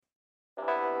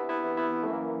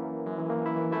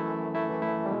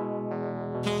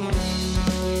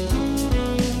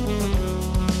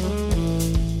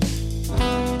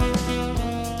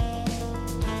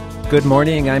Good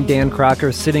morning. I'm Dan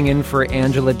Crocker, sitting in for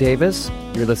Angela Davis.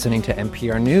 You're listening to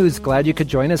NPR News. Glad you could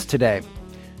join us today.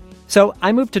 So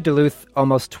I moved to Duluth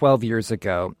almost 12 years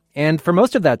ago, and for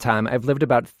most of that time, I've lived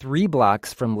about 3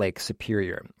 blocks from Lake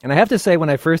Superior. And I have to say, when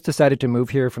I first decided to move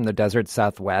here from the desert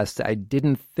Southwest, I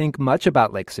didn't think much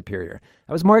about Lake Superior.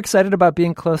 I was more excited about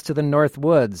being close to the North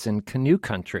Woods and canoe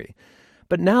country.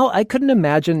 But now I couldn't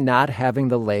imagine not having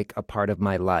the lake a part of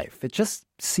my life. It just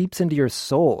seeps into your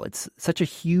soul. It's such a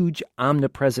huge,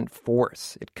 omnipresent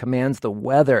force. It commands the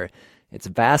weather. Its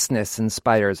vastness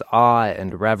inspires awe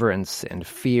and reverence and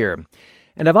fear.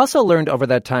 And I've also learned over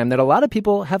that time that a lot of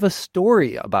people have a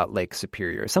story about Lake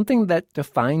Superior, something that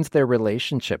defines their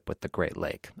relationship with the Great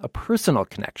Lake, a personal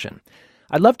connection.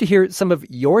 I'd love to hear some of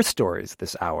your stories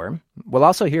this hour. We'll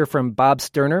also hear from Bob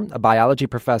Sterner, a biology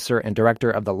professor and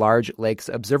director of the Large Lakes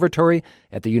Observatory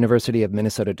at the University of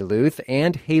Minnesota Duluth,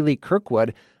 and Haley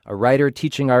Kirkwood, a writer,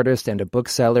 teaching artist, and a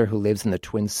bookseller who lives in the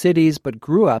Twin Cities but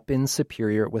grew up in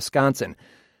Superior, Wisconsin.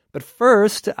 But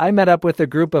first, I met up with a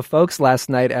group of folks last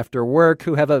night after work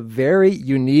who have a very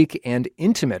unique and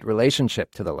intimate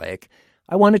relationship to the lake.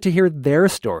 I wanted to hear their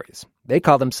stories. They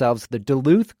call themselves the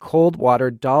Duluth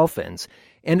Coldwater Dolphins,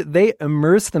 and they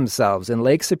immerse themselves in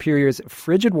Lake Superior's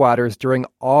frigid waters during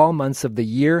all months of the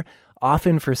year,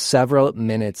 often for several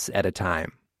minutes at a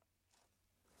time.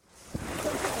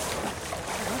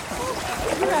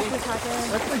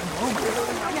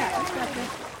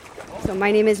 So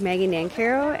my name is Maggie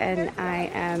Nancaro, and I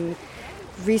am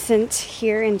recent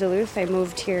here in Duluth. I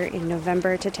moved here in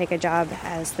November to take a job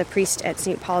as the priest at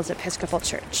St. Paul's Episcopal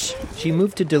Church. She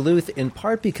moved to Duluth in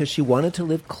part because she wanted to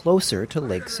live closer to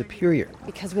Lake Superior.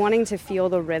 Because wanting to feel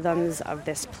the rhythms of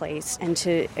this place and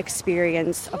to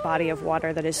experience a body of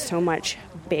water that is so much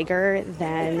bigger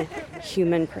than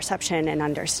human perception and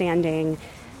understanding.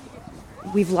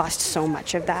 We've lost so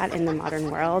much of that in the modern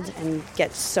world and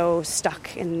get so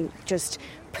stuck in just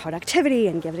productivity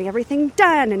and getting everything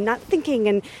done and not thinking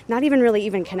and not even really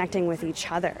even connecting with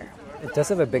each other. It does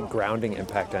have a big grounding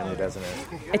impact on you, doesn't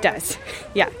it? It does,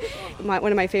 yeah.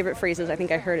 One of my favorite phrases, I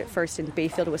think I heard it first in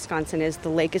Bayfield, Wisconsin, is the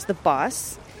lake is the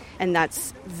boss. And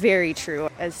that's very true.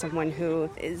 As someone who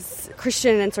is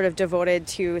Christian and sort of devoted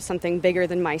to something bigger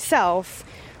than myself,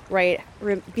 right,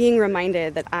 being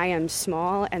reminded that I am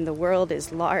small and the world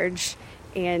is large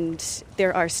and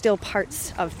there are still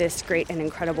parts of this great and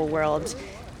incredible world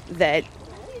that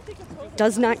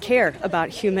does not care about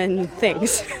human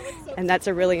things. And that's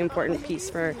a really important piece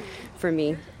for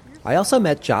me. I also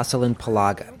met Jocelyn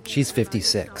Palaga. She's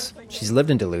 56. She's lived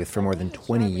in Duluth for more than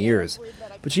 20 years.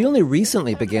 But she only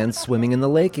recently began swimming in the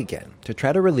lake again to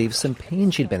try to relieve some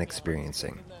pain she'd been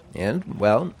experiencing. And,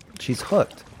 well, she's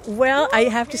hooked. Well, I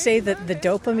have to say that the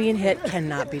dopamine hit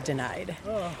cannot be denied.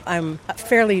 I'm a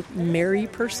fairly merry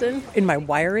person in my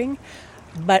wiring,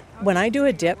 but when I do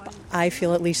a dip, I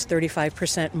feel at least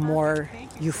 35% more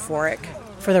euphoric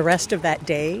for the rest of that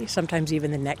day, sometimes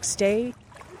even the next day.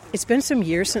 It's been some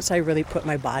years since I really put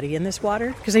my body in this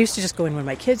water, because I used to just go in when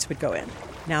my kids would go in.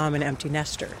 Now I'm an empty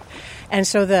nester. And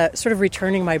so the sort of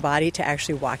returning my body to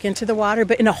actually walk into the water,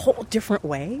 but in a whole different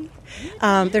way,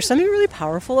 there's something really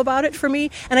powerful about it for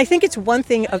me. And I think it's one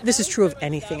thing, this is true of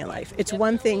anything in life, it's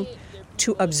one thing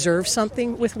to observe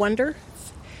something with wonder.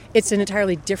 It's an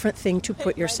entirely different thing to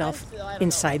put yourself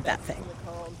inside that thing.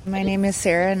 My name is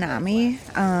Sarah Nami.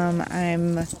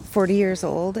 I'm 40 years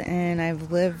old, and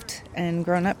I've lived and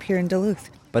grown up here in Duluth.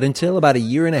 But until about 1.5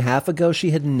 years ago,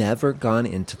 she had never gone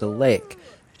into the lake.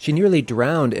 She nearly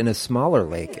drowned in a smaller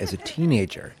lake as a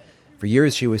teenager. For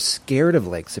years, she was scared of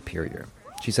Lake Superior.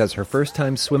 She says her first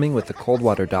time swimming with the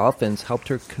Coldwater Dolphins helped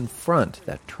her confront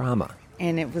that trauma.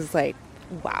 And it was like,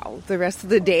 wow, the rest of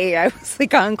the day I was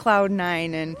like on cloud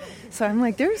 9. And so I'm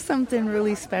like, there's something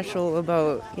really special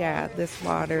about, this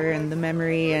water and the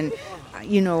memory and,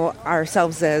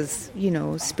 ourselves as,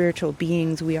 spiritual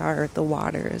beings. We are the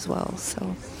water as well.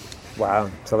 So,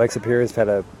 wow. So Lake Superior has had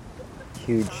a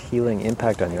huge healing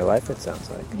impact on your life, it sounds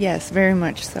like. Yes, very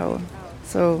much so.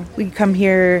 So we come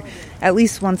here at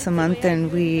least once a month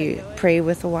and we pray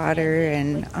with the water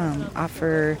and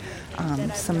offer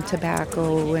some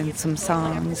tobacco and some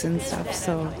songs and stuff.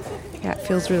 So, it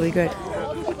feels really good.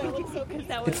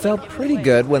 It felt pretty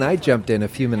good when I jumped in a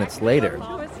few minutes later.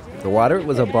 The water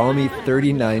was a balmy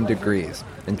 39 degrees.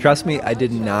 And trust me, I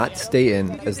did not stay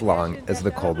in as long as the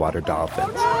Coldwater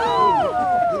Dolphins.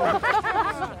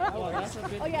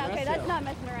 Oh, yeah, okay, that's not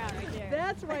messing around right there.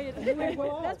 That's right.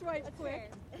 That's right. It's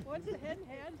quick. Once the head and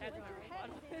hands. That's all right.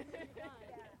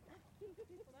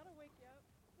 That'll wake you up.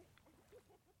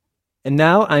 And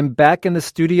now I'm back in the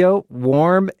studio,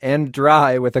 warm and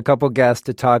dry, with a couple guests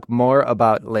to talk more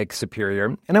about Lake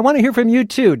Superior. And I want to hear from you,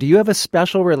 too. Do you have a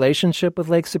special relationship with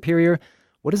Lake Superior?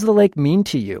 What does the lake mean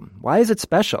to you? Why is it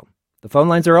special? The phone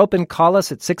lines are open. Call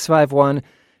us at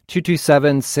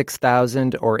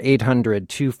 651-227-6000 or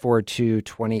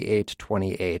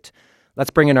 800-242-2828. Let's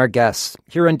bring in our guests.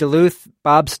 Here in Duluth,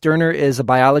 Bob Sterner is a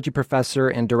biology professor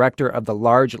and director of the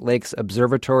Large Lakes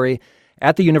Observatory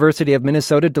at the University of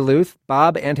Minnesota Duluth.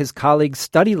 Bob and his colleagues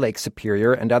study Lake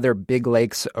Superior and other big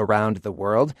lakes around the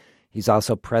world. He's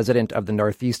also president of the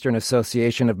Northeastern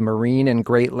Association of Marine and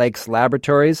Great Lakes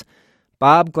Laboratories.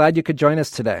 Bob, glad you could join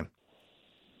us today.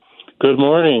 Good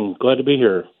morning. Glad to be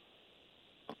here.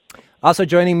 Also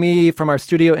joining me from our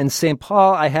studio in St.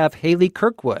 Paul, I have Haley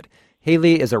Kirkwood.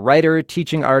 Haley is a writer,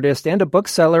 teaching artist, and a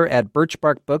bookseller at Birch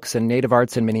Bark Books and Native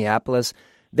Arts in Minneapolis.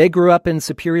 They grew up in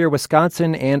Superior,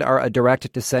 Wisconsin, and are a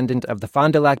direct descendant of the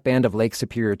Fond du Lac Band of Lake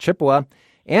Superior, Chippewa.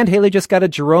 And Haley just got a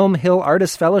Jerome Hill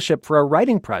Artist Fellowship for a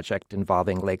writing project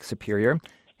involving Lake Superior.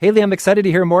 Haley, I'm excited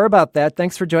to hear more about that.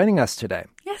 Thanks for joining us today.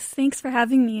 Yes, thanks for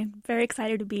having me. I'm very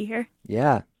excited to be here.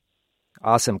 Yeah,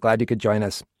 awesome. Glad you could join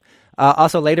us.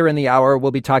 Also, later in the hour,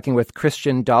 we'll be talking with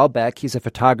Christian Dahlbeck. He's a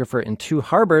photographer in Two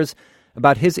Harbors,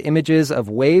 about his images of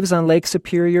waves on Lake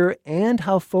Superior and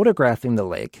how photographing the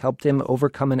lake helped him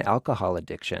overcome an alcohol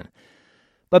addiction.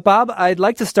 But Bob, I'd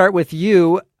like to start with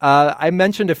you. I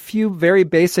mentioned a few very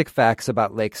basic facts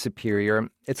about Lake Superior.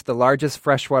 It's the largest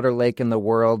freshwater lake in the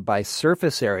world by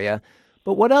surface area.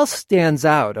 But what else stands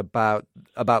out about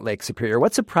Lake Superior?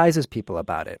 What surprises people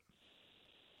about it?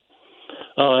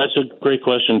 Oh, that's a great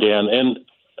question, Dan. And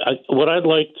what I'd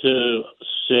like to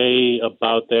say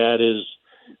about that is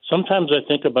sometimes I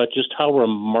think about just how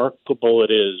remarkable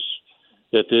it is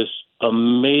that this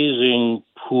amazing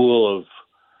pool of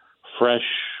fresh,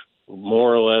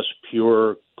 more or less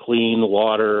pure, clean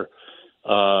water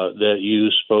that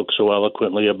you spoke so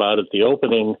eloquently about at the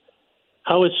opening,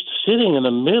 how it's sitting in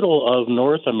the middle of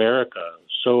North America.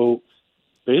 So,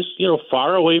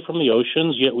 far away from the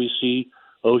oceans, yet we see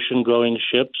ocean-going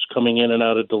ships coming in and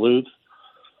out of Duluth,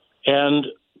 and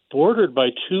bordered by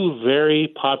two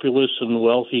very populous and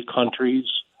wealthy countries,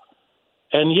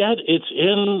 and yet it's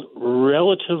in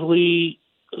relatively,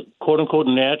 quote-unquote,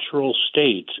 natural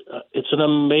state. It's an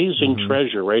amazing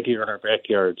treasure right here in our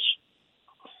backyards.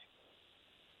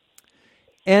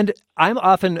 And I'm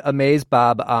often amazed,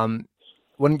 Bob,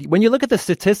 when you look at the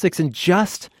statistics and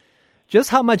just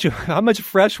how much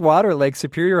fresh water Lake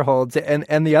Superior holds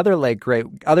and the other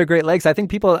Great Lakes. I think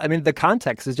the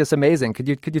context is just amazing. Could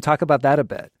you talk about that a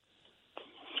bit?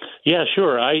 Yeah,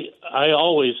 sure. I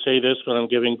always say this when I'm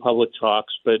giving public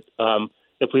talks, but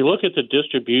if we look at the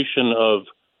distribution of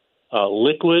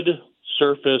liquid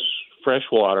surface fresh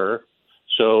water,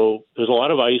 so there's a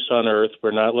lot of ice on Earth. We're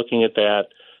not looking at that.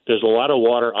 There's a lot of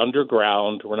water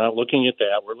underground. We're not looking at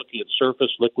that. We're looking at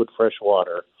surface liquid fresh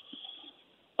water.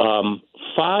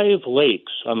 5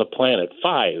 lakes on the planet,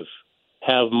 5,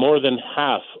 have more than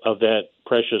half of that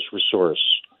precious resource.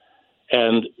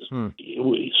 And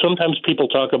sometimes people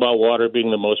talk about water being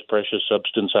the most precious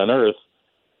substance on Earth.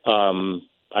 I'm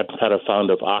kind of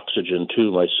fond of oxygen,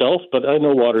 too, myself, but I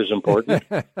know water is important.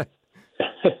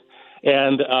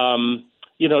 And,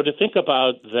 to think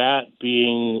about that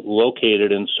being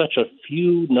located in such a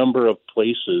few number of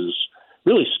places,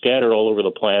 really scattered all over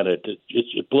the planet,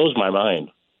 it blows my mind.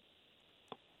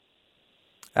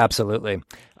 Absolutely.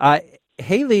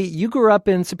 Haley, you grew up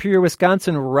in Superior,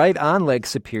 Wisconsin, right on Lake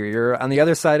Superior, on the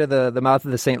other side of the mouth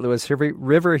of the St. Louis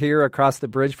River here across the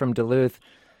bridge from Duluth.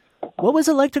 What was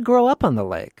it like to grow up on the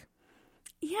lake?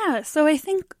 Yeah, so I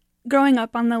think growing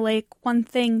up on the lake, one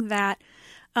thing that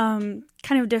kind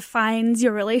of defines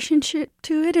your relationship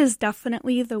to it is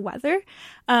definitely the weather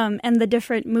and the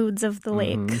different moods of the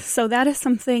lake. So that is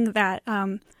something that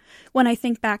when I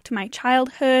think back to my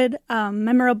childhood,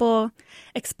 memorable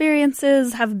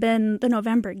experiences have been the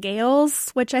November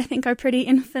gales, which I think are pretty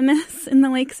infamous in the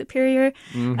Lake Superior,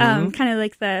 kind of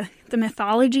like the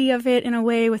mythology of it in a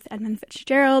way with Edmund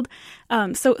Fitzgerald.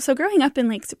 So growing up in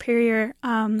Lake Superior,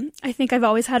 I think I've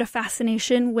always had a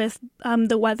fascination with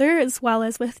the weather as well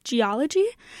as with geology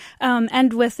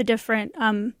and with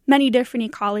the many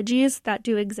different ecologies that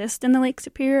do exist in the Lake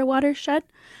Superior watershed.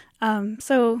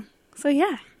 So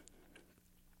yeah.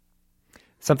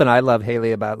 Something I love,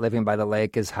 Haley, about living by the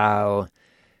lake is how,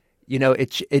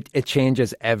 it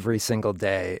changes every single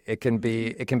day. It can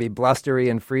be blustery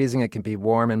and freezing. It can be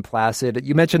warm and placid.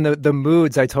 You mentioned the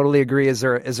moods. I totally agree. Is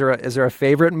there a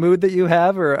favorite mood that you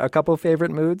have, or a couple of favorite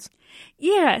moods?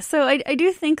 Yeah, so I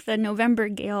do think the November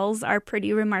gales are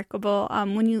pretty remarkable.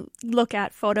 When you look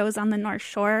at photos on the North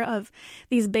Shore of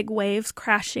these big waves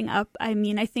crashing up, I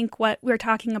mean, I think what we're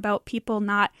talking about, people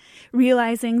not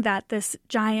realizing that this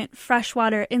giant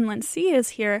freshwater inland sea is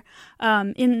here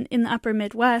in the upper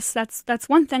Midwest. That's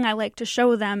one thing I like to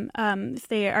show them if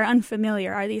they are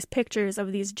unfamiliar, are these pictures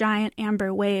of these giant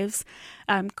amber waves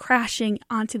crashing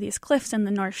onto these cliffs in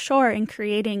the North Shore and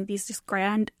creating these just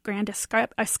grand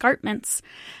escarpments.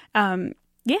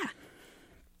 Yeah.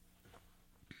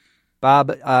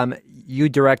 Bob, you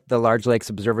direct the Large Lakes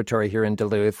Observatory here in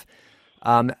Duluth.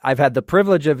 I've had the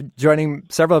privilege of joining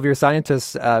several of your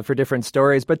scientists for different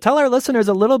stories, but tell our listeners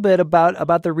a little bit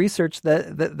about the research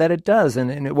that it does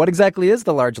and what exactly is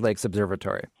the Large Lakes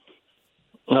Observatory.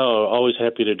 Oh, always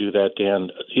happy to do that, Dan.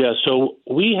 Yeah, so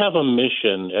we have a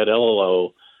mission at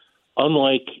LLO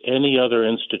unlike any other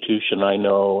institution I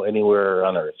know anywhere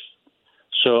on Earth.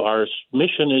 So our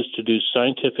mission is to do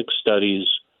scientific studies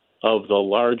of the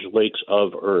large lakes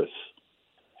of Earth.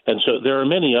 And so there are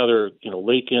many other,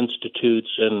 lake institutes,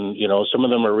 and, some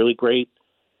of them are really great.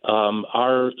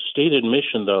 Our stated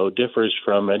mission, though, differs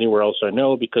from anywhere else I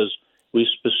know because we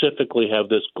specifically have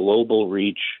this global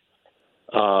reach.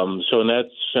 So in that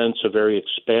sense, a very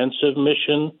expansive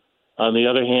mission. On the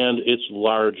other hand, it's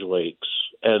large lakes.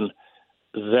 And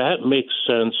that makes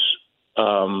sense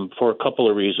for a couple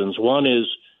of reasons. One is,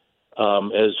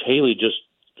 as Haley just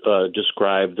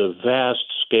described, the vast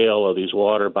scale of these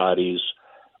water bodies.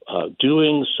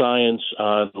 Doing science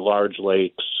on large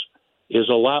lakes is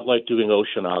a lot like doing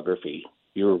oceanography.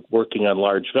 You're working on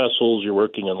large vessels, you're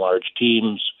working in large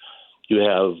teams, you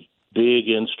have big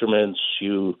instruments,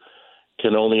 you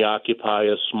can only occupy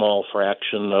a small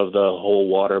fraction of the whole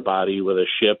water body with a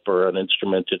ship or an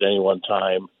instrument at any one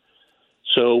time.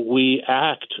 So we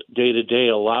act day to day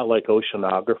a lot like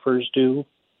oceanographers do.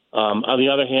 On the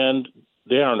other hand,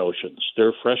 they aren't oceans.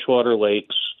 They're freshwater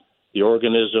lakes. The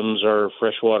organisms are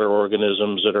freshwater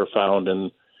organisms that are found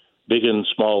in big and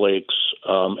small lakes.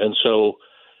 And so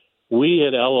we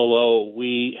at LLO,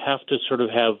 we have to sort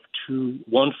of have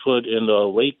one foot in the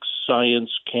lake science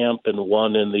camp and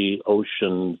one in the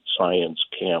ocean science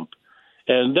camp.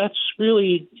 And that's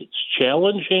it's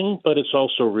challenging, but it's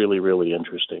also really, really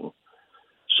interesting.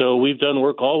 So we've done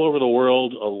work all over the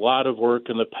world, a lot of work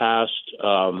in the past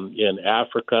in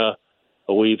Africa.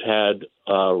 We've had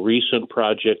recent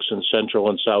projects in Central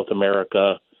and South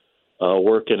America,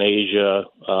 work in Asia.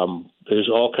 There's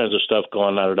all kinds of stuff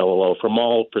going on at LLO from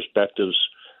all perspectives,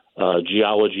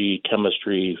 geology,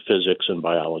 chemistry, physics, and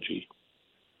biology.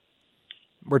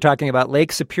 We're talking about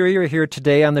Lake Superior here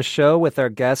today on the show with our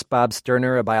guest, Bob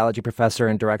Sterner, a biology professor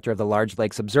and director of the Large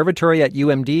Lakes Observatory at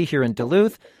UMD here in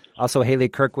Duluth. Also, Haley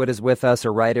Kirkwood is with us,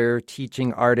 a writer,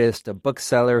 teaching artist, a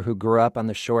bookseller who grew up on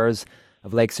the shores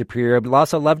of Lake Superior. We'd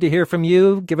also love to hear from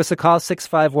you. Give us a call,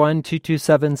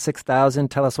 651-227-6000.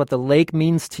 Tell us what the lake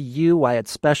means to you, why it's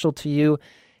special to you,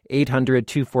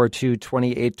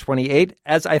 800-242-2828.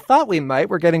 As I thought we might,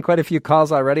 we're getting quite a few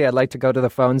calls already. I'd like to go to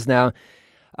the phones now.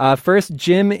 First,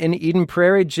 Jim in Eden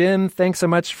Prairie. Jim, thanks so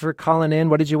much for calling in.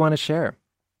 What did you want to share?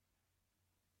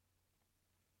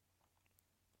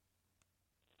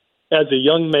 As a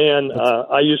young man,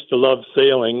 I used to love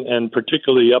sailing, and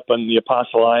particularly up on the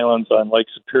Apostle Islands on Lake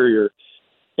Superior.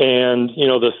 And,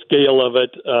 the scale of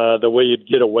it, the way you'd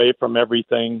get away from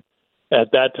everything.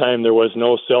 At that time, there was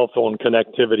no cell phone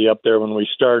connectivity up there when we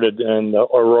started, and the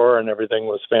aurora and everything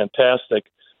was fantastic.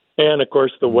 And, of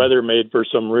course, the weather made for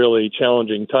some really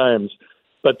challenging times.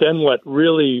 But then what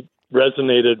really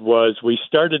resonated was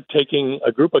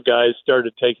a group of guys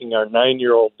started taking our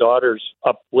 9-year-old daughters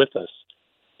up with us.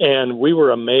 And we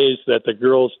were amazed that the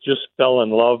girls just fell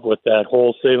in love with that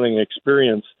whole sailing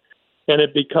experience. And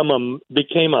it became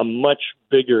a much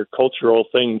bigger cultural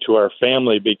thing to our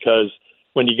family because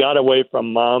when you got away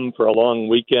from mom for a long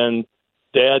weekend,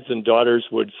 dads and daughters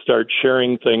would start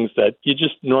sharing things that you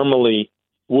just normally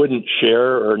wouldn't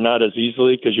share or not as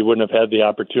easily because you wouldn't have had the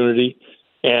opportunity.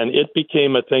 And it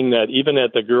became a thing that even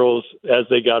at the girls, as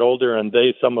they got older and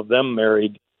some of them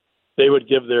married, they would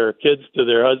give their kids to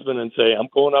their husband and say, I'm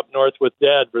going up north with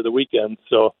dad for the weekend.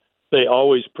 So they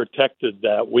always protected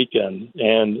that weekend.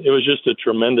 And it was just a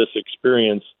tremendous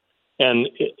experience. And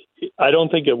I don't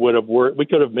think it would have worked. We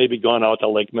could have maybe gone out to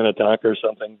Lake Minnetonka or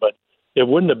something, but it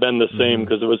wouldn't have been the same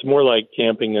because it was more like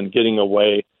camping and getting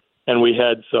away. And we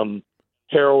had some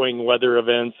harrowing weather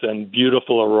events and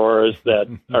beautiful auroras that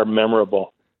are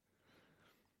memorable.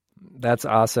 That's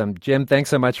awesome. Jim, thanks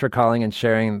so much for calling and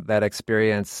sharing that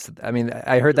experience. I mean,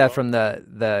 I heard that from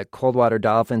the coldwater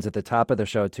dolphins at the top of the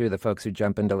show, too, the folks who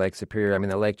jump into Lake Superior. I mean,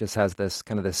 the lake just has this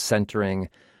kind of this centering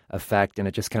effect, and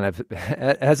it just kind of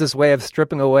has this way of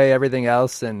stripping away everything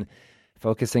else and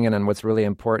focusing in on what's really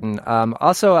important.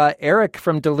 Also, Eric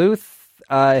from Duluth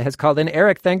has called in.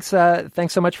 Eric, thanks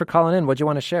so much for calling in. What do you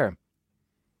want to share?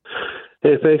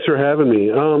 Hey, thanks for having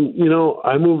me.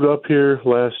 I moved up here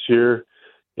last year,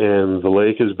 and the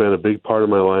lake has been a big part of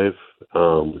my life.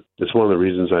 It's one of the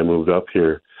reasons I moved up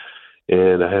here.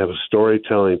 And I have a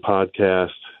storytelling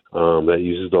podcast that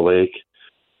uses the lake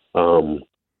and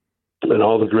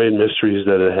all the great mysteries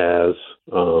that it has,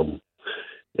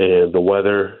 and the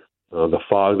weather, the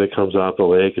fog that comes off the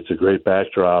lake. It's a great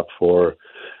backdrop for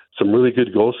some really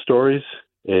good ghost stories,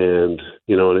 and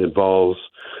it involves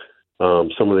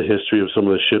some of the history of some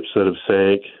of the ships that have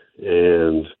sank,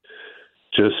 and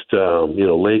just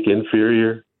Lake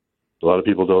Inferior. A lot of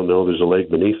people don't know there's a lake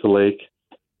beneath the lake,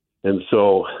 and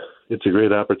so it's a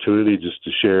great opportunity just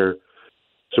to share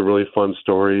some really fun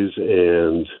stories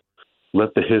and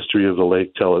let the history of the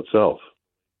lake tell itself.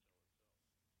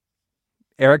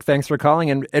 Eric, thanks for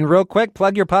calling. And real quick,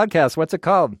 plug your podcast. What's it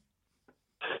called?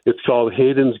 It's called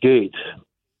Hayden's Gate.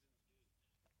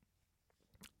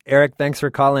 Eric, thanks for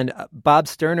calling. Bob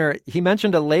Sterner, he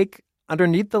mentioned a lake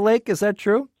underneath the lake. Is that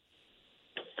true?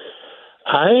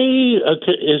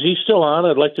 Is he still on?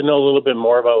 I'd like to know a little bit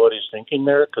more about what he's thinking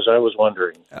there, because I was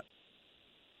wondering.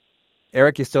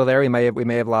 Eric, you still there? We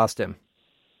may have lost him.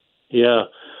 Yeah.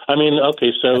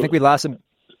 Okay, so... I think we lost him.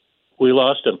 We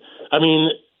lost him. I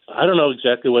don't know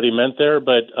exactly what he meant there,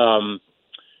 but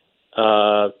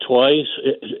twice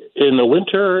in the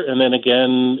winter and then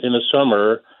again in the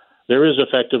summer, there is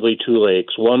effectively two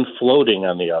lakes, one floating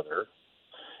on the other.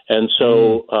 And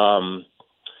so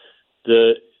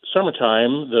the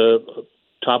summertime, the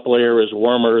top layer is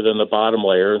warmer than the bottom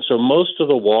layer. And so most of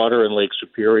the water in Lake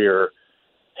Superior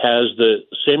has the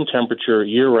same temperature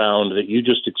year-round that you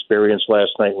just experienced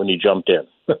last night when you jumped in,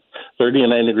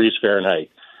 39 degrees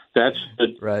Fahrenheit. That's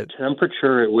the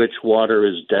temperature at which water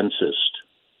is densest.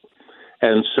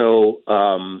 And so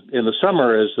in the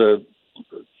summer, as the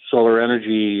solar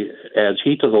energy adds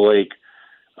heat to the lake,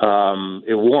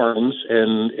 it warms,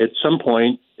 and at some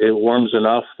point it warms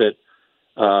enough that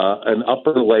an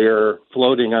upper layer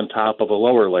floating on top of a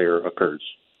lower layer occurs.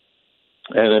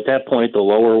 And at that point, the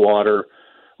lower water,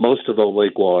 most of the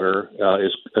lake water,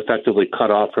 is effectively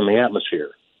cut off from the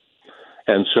atmosphere.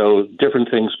 And so different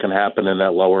things can happen in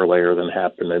that lower layer than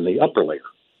happen in the upper layer.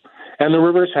 And the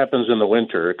reverse happens in the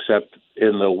winter, except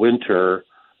in the winter,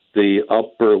 the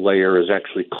upper layer is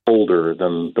actually colder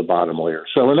than the bottom layer.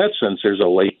 So in that sense, there's a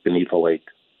lake beneath a lake.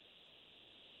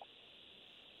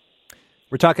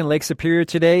 We're talking Lake Superior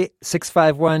today.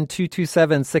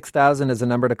 651-227-6000 is the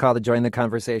number to call to join the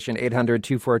conversation,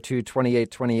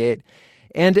 800-242-2828.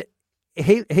 And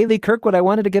Haley Kirkwood, I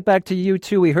wanted to get back to you,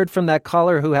 too. We heard from that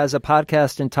caller who has a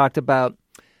podcast and talked about,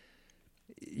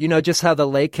 just how the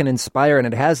lake can inspire, and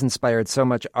it has inspired so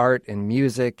much art and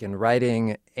music and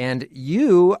writing. And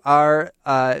you are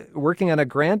working on a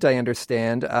grant, I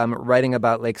understand, writing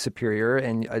about Lake Superior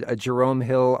and a Jerome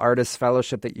Hill Artist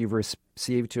Fellowship that you've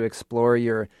received to explore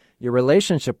your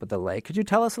relationship with the lake. Could you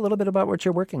tell us a little bit about what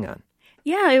you're working on?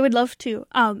 Yeah, I would love to.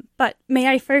 But may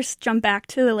I first jump back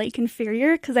to the Lake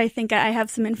Inferior, because I think I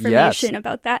have some information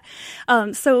about that.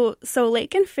 So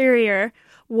Lake Inferior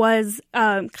was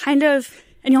kind of,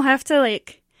 and you'll have to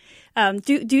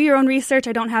do your own research.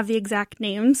 I don't have the exact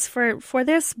names for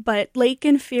this, but Lake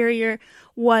Inferior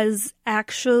was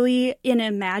actually an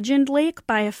imagined lake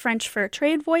by a French fur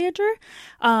trade voyager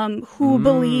who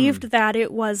believed that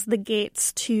it was the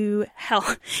gates to hell.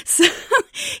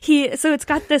 So it's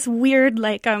got this weird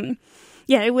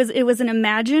it was an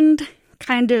imagined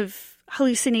kind of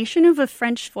hallucination of a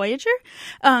French voyager.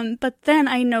 But then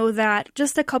I know that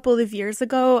just a couple of years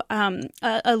ago,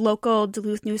 a local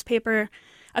Duluth newspaper,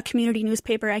 a community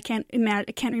newspaper, I can't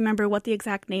remember what the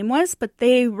exact name was, but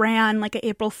they ran like an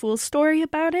April Fool's story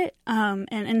about it,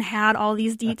 and had all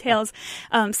these details.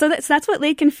 So that's what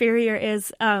Lake Inferior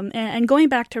is. And going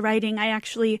back to writing, I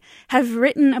actually have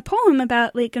written a poem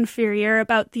about Lake Inferior,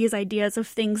 about these ideas of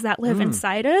things that live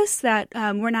inside us that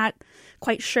we're not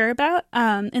quite sure about.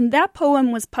 And that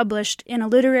poem was published in a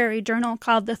literary journal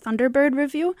called the Thunderbird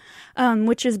Review,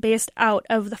 which is based out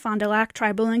of the Fond du Lac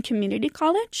Tribal and Community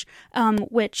College,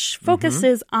 which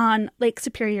focuses on Lake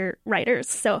Superior writers.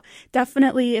 So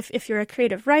definitely, if you're a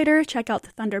creative writer, check out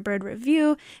the Thunderbird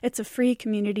Review. It's a free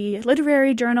community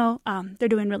literary journal. They're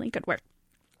doing really good work.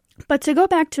 But to go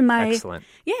back to my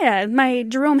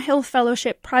Jerome Hill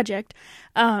Fellowship project,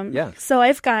 so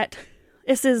I've got,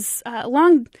 this is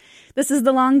this is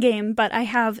the long game, but I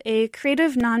have a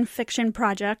creative nonfiction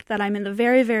project that I'm in the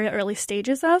very, very early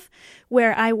stages of,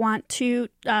 where I want to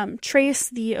trace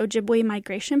the Ojibwe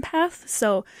migration path.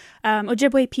 So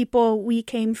Ojibwe people, we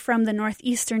came from the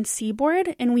northeastern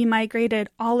seaboard, and we migrated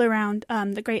all around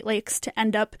the Great Lakes to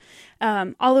end up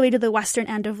all the way to the western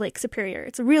end of Lake Superior.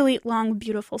 It's a really long,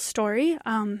 beautiful story.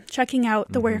 Checking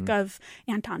out the work of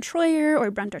Anton Troyer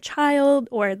or Brenda Child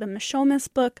or the Mishomis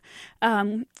book,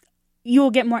 you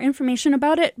will get more information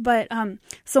about it. But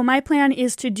so my plan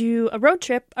is to do a road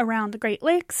trip around the Great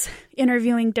Lakes,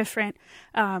 interviewing different,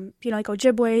 like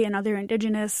Ojibwe and other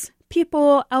indigenous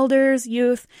people, elders,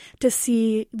 youth, to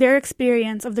see their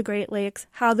experience of the Great Lakes,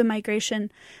 how the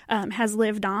migration has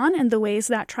lived on, and the ways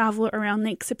that travel around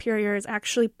Lake Superior is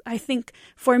actually, I think,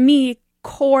 for me,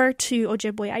 core to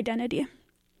Ojibwe identity.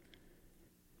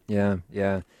 Yeah,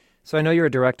 yeah. So I know you're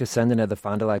a direct descendant of the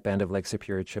Fond du Lac Band of Lake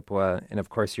Superior Chippewa, and of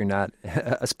course you're not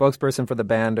a spokesperson for the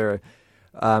band,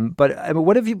 but I mean,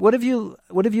 what have you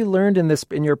learned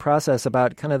in your process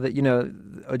about kind of the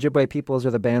Ojibwe peoples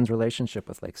or the band's relationship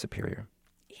with Lake Superior?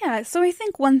 Yeah, so I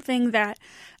think one thing that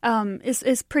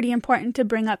is pretty important to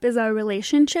bring up is our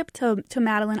relationship to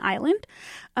Madeline Island,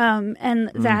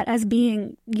 and that as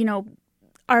being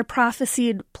our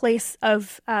prophesied place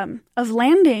of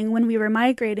landing. When we were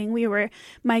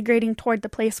migrating toward the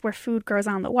place where food grows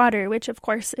on the water, which of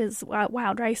course is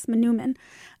wild rice manoomin.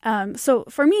 So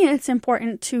for me, it's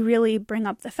important to really bring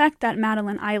up the fact that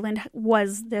Madeline Island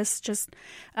was this just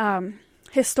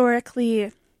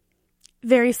historically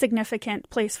very significant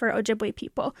place for Ojibwe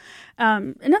people.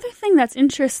 Another thing that's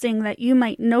interesting that you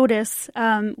might notice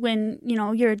when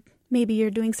you're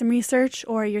doing some research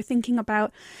or you're thinking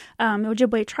about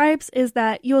Ojibwe tribes is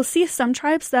that you'll see some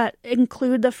tribes that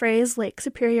include the phrase Lake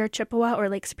Superior Chippewa or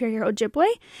Lake Superior Ojibwe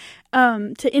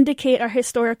to indicate our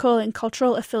historical and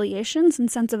cultural affiliations and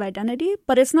sense of identity,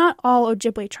 but it's not all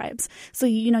Ojibwe tribes. So,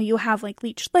 you have like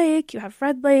Leech Lake, you have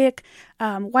Red Lake,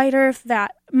 White Earth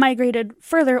that migrated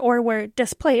further or were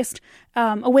displaced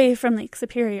away from Lake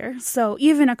Superior. So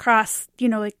even across,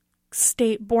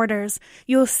 state borders,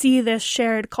 you'll see this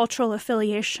shared cultural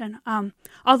affiliation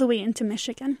all the way into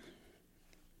Michigan.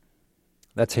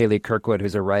 That's Haley Kirkwood,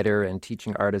 who's a writer and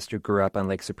teaching artist who grew up on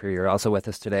Lake Superior. Also with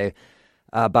us today,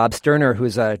 Bob Sterner, who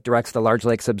directs the Large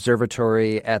Lakes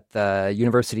Observatory at the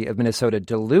University of Minnesota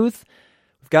Duluth.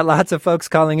 We've got lots of folks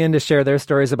calling in to share their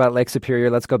stories about Lake Superior.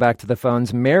 Let's go back to the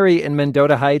phones. Mary in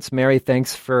Mendota Heights. Mary,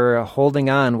 thanks for holding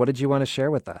on. What did you want to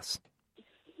share with us?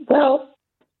 Well,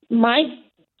 my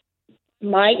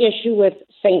issue with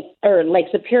Lake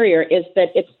Superior is that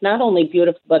it's not only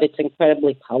beautiful, but it's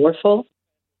incredibly powerful.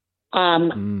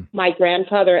 My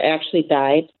grandfather actually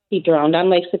died. He drowned on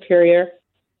Lake Superior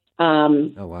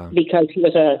because he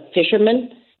was a fisherman,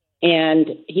 and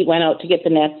he went out to get the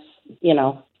nets,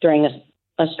 during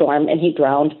a storm, and he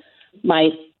drowned. My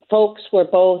folks were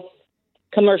both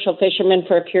commercial fishermen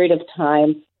for a period of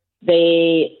time.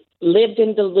 They lived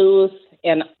in Duluth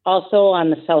and also on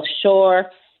the South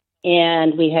Shore.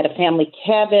 And we had a family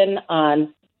cabin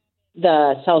on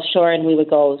the South Shore, and we would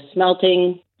go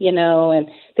smelting, and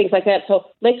things like that. So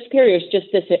Lake Superior is just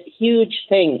this huge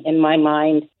thing in my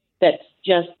mind that's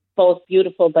just both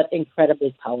beautiful but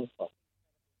incredibly powerful.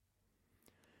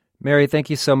 Mary, thank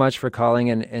you so much for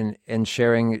calling and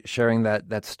sharing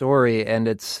that story. And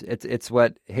it's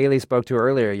what Haley spoke to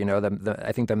earlier.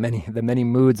 I think the many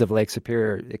moods of Lake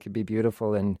Superior. It could be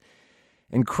beautiful and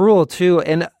cruel, too.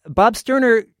 And Bob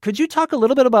Sterner, could you talk a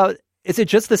little bit about, is it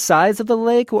just the size of the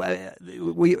lake?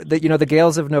 The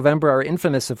gales of November are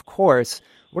infamous, of course.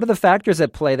 What are the factors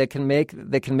at play that can make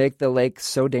the lake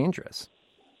so dangerous?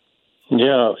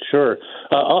 Yeah, sure.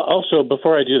 Also,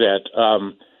 before I do that,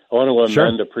 I want to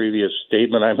amend a previous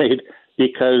statement I made,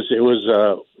 because it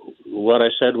was what I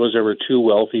said was there were two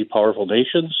wealthy, powerful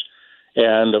nations.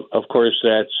 And, of course,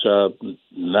 that's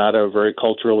not a very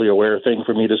culturally aware thing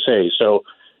for me to say. So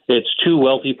it's two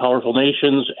wealthy, powerful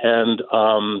nations and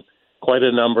quite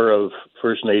a number of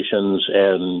First Nations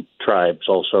and tribes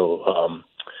also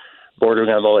bordering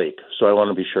on the lake. So I want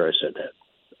to be sure I said that.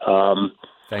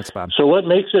 Thanks, Bob. So what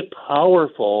makes it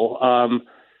powerful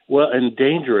and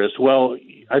dangerous? Well,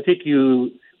 I think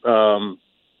the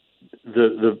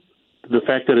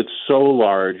fact that it's so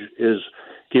large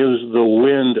gives the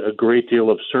wind a great deal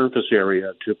of surface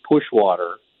area to push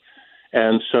water.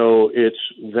 And so its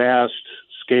vast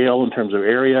scale in terms of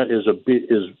area is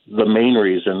the main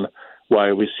reason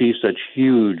why we see such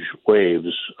huge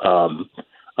waves on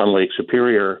Lake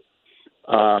Superior.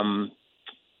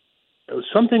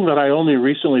 Something that I only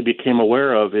recently became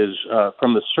aware of is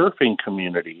from the surfing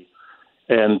community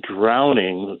and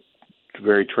drowning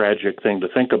very tragic thing to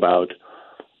think about.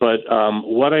 But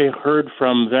what I heard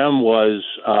from them was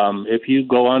if you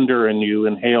go under and you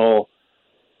inhale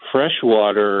fresh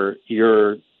water,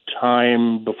 your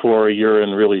time before you're in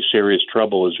really serious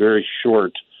trouble is very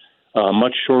short,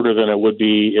 much shorter than it would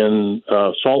be in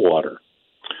salt water.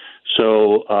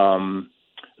 So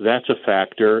that's a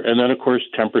factor. And then, of course,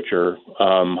 temperature.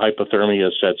 Hypothermia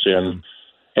sets in,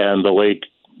 and the lake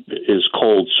is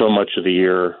cold so much of the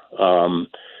year.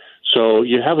 So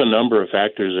you have a number of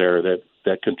factors there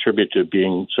that contribute to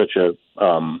being such a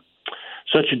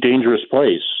dangerous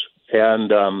place.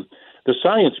 And the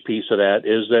science piece of that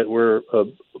is that we're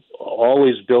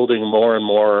always building more and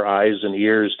more eyes and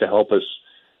ears to help us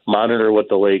monitor what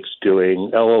the lake's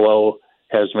doing. LOL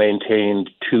has maintained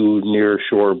 2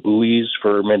 near-shore buoys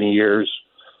for many years,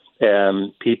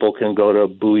 and people can go to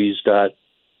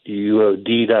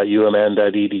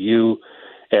buoys.ud.umn.edu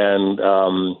and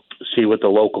see what the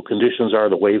local conditions are,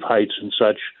 the wave heights and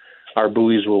such. Our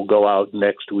buoys will go out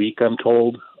next week, I'm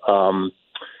told,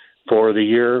 for the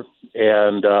year,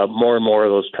 and more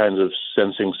of those kinds of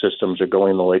sensing systems are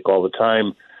going in the lake all the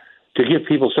time to give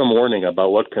people some warning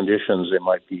about what conditions they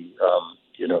might be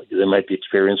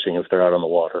experiencing if they're out on the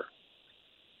water.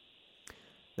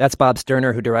 That's Bob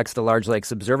Sterner, who directs the Large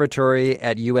Lakes Observatory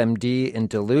at UMD in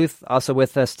Duluth. Also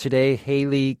with us today,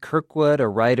 Haley Kirkwood, a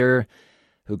writer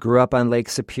who grew up on Lake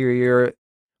Superior.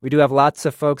 We do have lots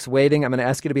of folks waiting. I'm going to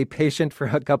ask you to be patient for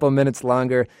a couple minutes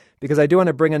longer because I do want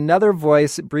to bring another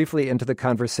voice briefly into the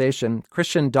conversation.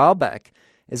 Christian Dahlbeck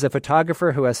is a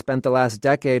photographer who has spent the last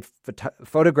decade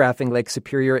photographing Lake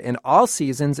Superior in all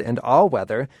seasons and all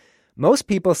weather. Most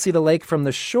people see the lake from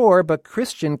the shore, but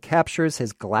Christian captures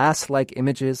his glass-like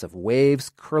images of waves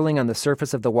curling on the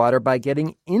surface of the water by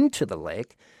getting into the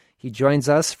lake. He joins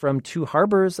us from Two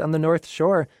Harbors on the North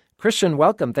Shore. Christian,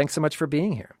 welcome. Thanks so much for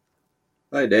being here.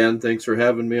 Hi, Dan. Thanks for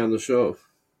having me on the show.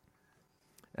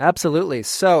 Absolutely.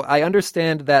 So I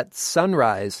understand that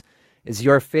sunrise is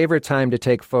your favorite time to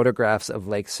take photographs of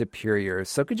Lake Superior.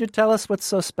 So could you tell us what's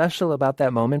so special about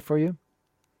that moment for you?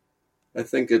 I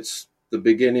think it's the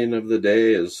beginning of the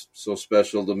day is so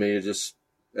special to me. Just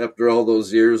after all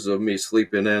those years of me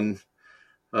sleeping in,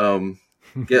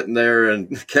 getting there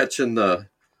and catching the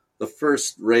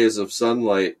first rays of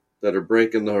sunlight that are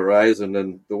breaking the horizon,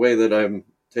 and the way that I'm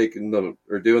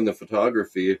doing the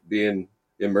photography, being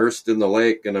immersed in the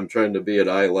lake, and I'm trying to be at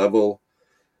eye level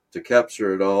to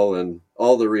capture it all, and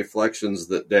all the reflections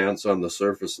that dance on the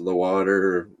surface of the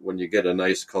water when you get a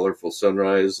nice colorful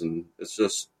sunrise. And it's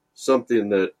just something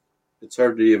that it's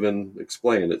hard to even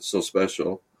explain. It's so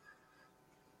special.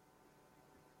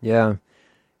 Yeah.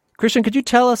 Christian, could you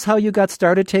tell us how you got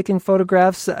started taking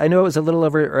photographs? I know it was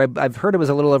I've heard it was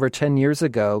a little over 10 years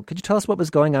ago. Could you tell us what was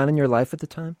going on in your life at the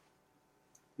time?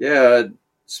 Yeah, I'd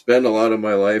spent a lot of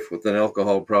my life with an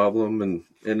alcohol problem and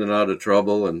in and out of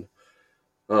trouble, and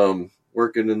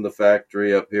working in the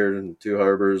factory up here in Two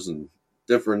Harbors and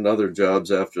different other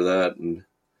jobs after that. And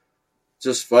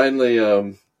just finally,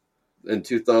 in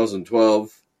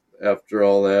 2012, after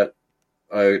all that,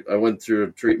 I went through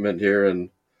a treatment here, and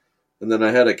then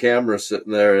I had a camera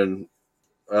sitting there, and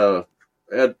I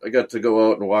got to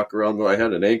go out and walk around. I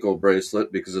had an ankle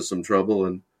bracelet because of some trouble,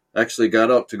 and actually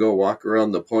got up to go walk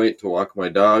around the point to walk my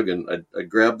dog, and I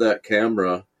grabbed that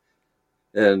camera,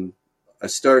 and I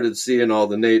started seeing all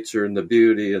the nature and the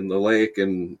beauty and the lake.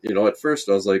 And, at first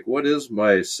I was like, what is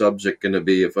my subject going to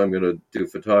be if I'm going to do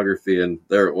photography? And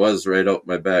there it was right out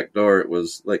my back door. It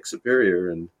was Lake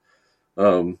Superior. And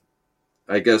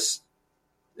I guess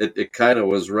it kind of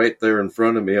was right there in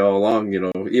front of me all along.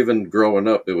 Even growing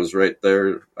up, it was right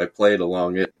there. I played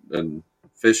along it and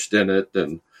fished in it.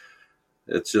 And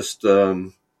it's just,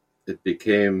 it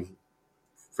became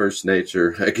first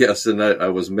nature, I guess, and I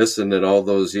was missing it all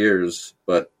those years,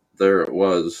 but there it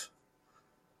was.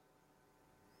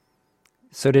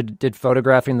 So did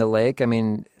photographing the lake?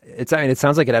 It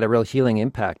sounds like it had a real healing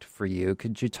impact for you.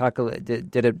 Could you talk?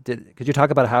 Could you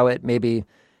talk about how it maybe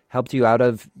helped you out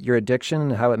of your addiction,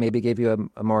 and how it maybe gave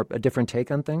you a different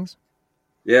take on things?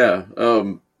 Yeah,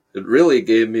 it really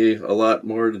gave me a lot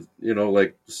more,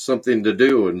 like something to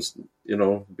do, and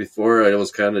before I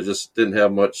was kind of just didn't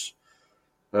have much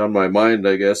on my mind,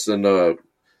 I guess. And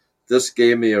this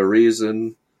gave me a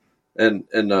reason, and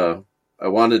I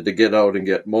wanted to get out and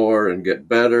get more and get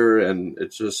better. And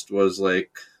it just was like,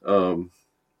 I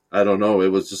don't know,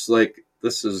 it was just like,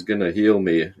 this is going to heal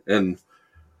me. And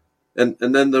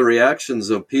then the reactions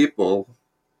of people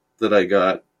that I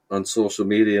got on social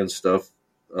media and stuff,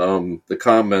 the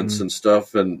comments and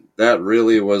stuff. And that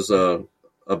really was a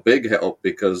big help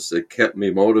because it kept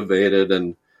me motivated.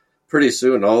 And pretty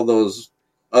soon all those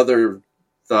other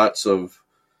thoughts of,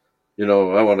 I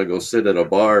want to go sit at a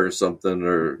bar or something,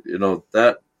 or,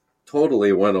 that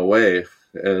totally went away.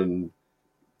 And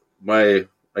I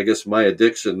guess my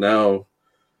addiction now,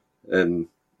 and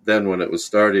then when it was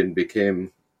starting,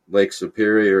 became Lake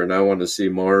Superior, and I want to see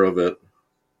more of it.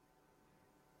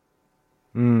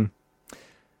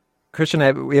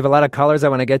 Christian, we have a lot of callers I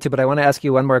want to get to, but I want to ask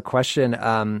you one more question.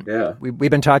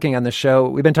 We've been talking on the show.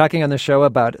 We've been talking on the show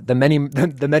about the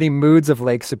many moods of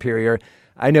Lake Superior.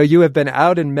 I know you have been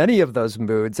out in many of those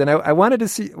moods, and I wanted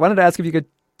to ask if you could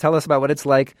tell us about what it's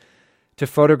like to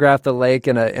photograph the lake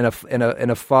in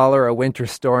a fall or a winter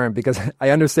storm, because I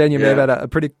understand you may have had a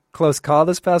pretty close call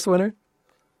this past winter.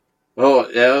 Oh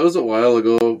yeah, it was a while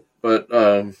ago, but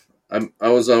I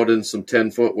was out in some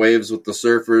 10-foot waves with the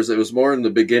surfers. It was more in the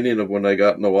beginning of when I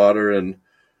got in the water, and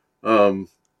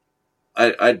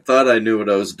I thought I knew what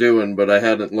I was doing, but I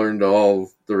hadn't learned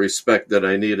all the respect that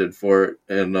I needed for it.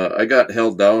 And I got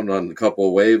held down on a couple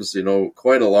of waves,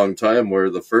 quite a long time, where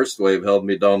the first wave held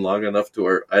me down long enough to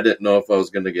where I didn't know if I was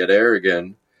going to get air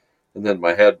again. And then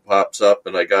my head pops up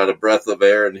and I got a breath of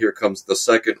air, and here comes the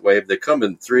second wave. They come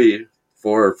in 3,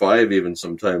 4, or 5 even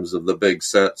sometimes of the big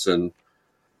sets, and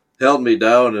held me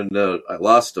down, and I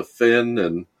lost a fin,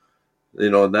 and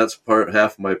and that's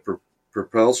half my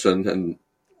propulsion, and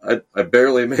I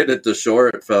barely made it to shore,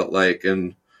 it felt like.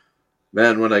 And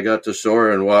man, when I got to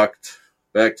shore and walked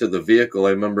back to the vehicle,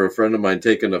 I remember a friend of mine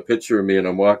taking a picture of me, and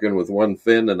I'm walking with one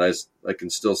fin, and I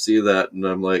can still see that, and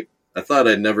I'm like, I thought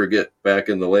I'd never get back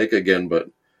in the lake again, but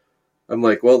I'm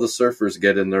like, well, the surfers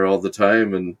get in there all the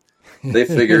time, and they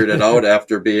figured it out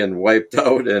after being wiped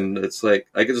out, and it's like,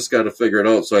 I just got to figure it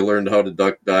out. So I learned how to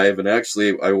duck dive, and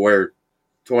actually I wear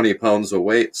 20 pounds of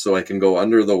weight so I can go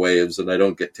under the waves and I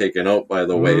don't get taken out by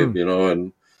the wave,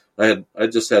 and I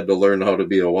just had to learn how to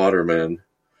be a waterman.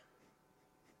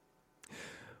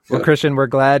 Well, Christian, we're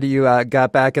glad you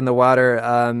got back in the water.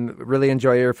 Really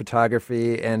enjoy your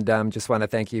photography, and just want to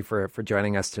thank you for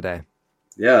joining us today.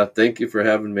 Yeah, thank you for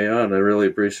having me on. I really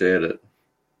appreciate it.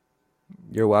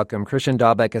 You're welcome. Christian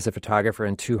Dahlbeck is a photographer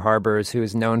in Two Harbors who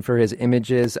is known for his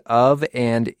images of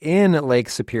and in Lake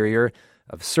Superior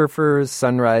of surfers,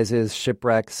 sunrises,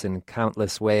 shipwrecks, and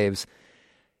countless waves.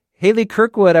 Haley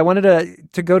Kirkwood, I wanted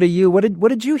to go to you. What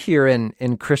did you hear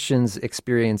in Christian's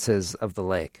experiences of the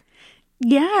lake?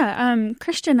 Yeah,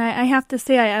 Christian, I have to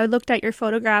say, I looked at your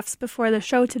photographs before the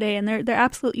show today, and they're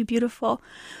absolutely beautiful.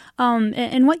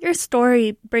 And what your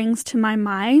story brings to my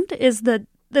mind is the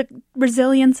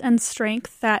resilience and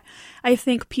strength that I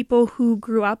think people who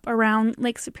grew up around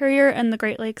Lake Superior and the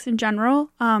Great Lakes in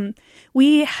general,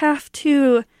 we have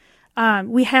to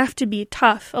be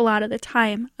tough a lot of the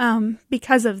time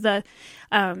because of the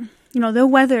the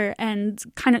weather and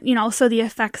kind of, also the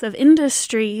effects of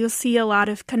industry. You'll see a lot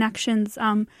of connections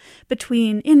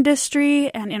between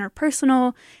industry and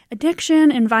interpersonal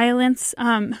addiction and violence.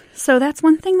 So that's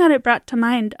one thing that it brought to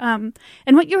mind. And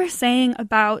what you were saying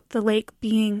about the lake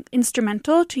being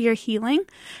instrumental to your healing,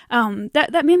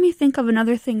 that made me think of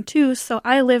another thing too. So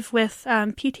I live with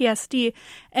PTSD,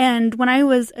 and when I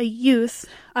was a youth,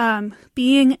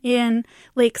 being in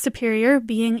Lake Superior,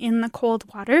 being in the cold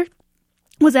water,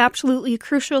 was absolutely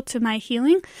crucial to my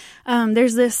healing.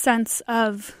 There's this sense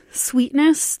of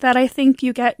sweetness that I think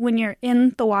you get when you're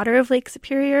in the water of Lake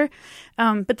Superior,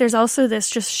 but there's also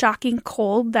this just shocking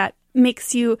cold that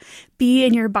makes you be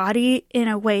in your body in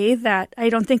a way that I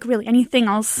don't think really anything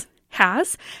else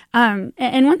has. And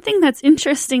one thing that's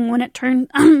interesting when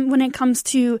it comes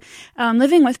to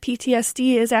living with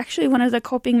PTSD is actually one of the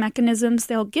coping mechanisms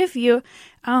they'll give you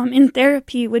in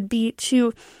therapy would be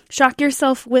to shock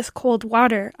yourself with cold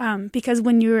water, because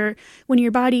when your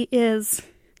body is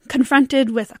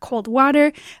confronted with a cold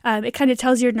water, it kind of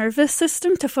tells your nervous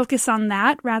system to focus on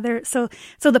that so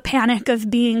the panic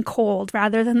of being cold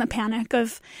rather than the panic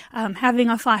of having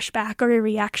a flashback or a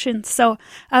reaction. So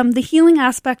the healing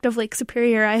aspect of Lake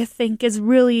Superior, I think, is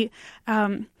really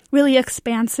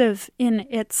expansive in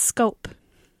its scope.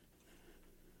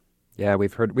 Yeah,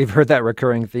 we've heard that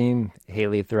recurring theme,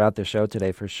 Haley, throughout the show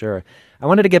today for sure. I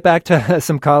wanted to get back to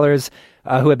some callers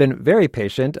who have been very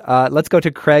patient. Let's go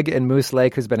to Craig in Moose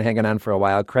Lake, who's been hanging on for a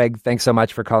while. Craig, thanks so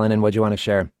much for calling in. What do you want to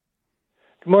share?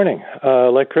 Good morning.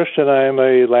 Like Christian, I am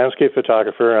a landscape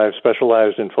photographer. I've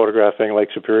specialized in photographing Lake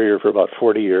Superior for about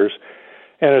 40 years.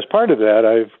 And as part of that,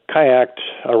 I've kayaked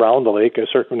around the lake. I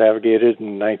circumnavigated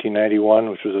in 1991,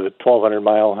 which was a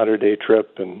 1,200-mile, 100-day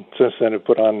trip, and since then have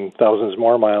put on thousands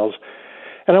more miles.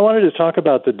 And I wanted to talk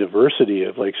about the diversity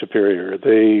of Lake Superior.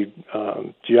 The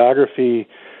geography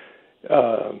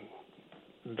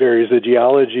varies. The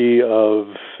geology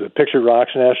of the Pictured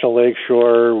Rocks National Lake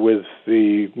shore with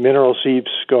the mineral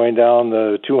seeps going down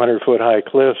the 200-foot high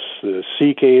cliffs, the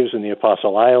sea caves in the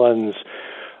Apostle Islands,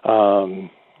 Isle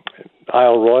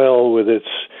Royale with its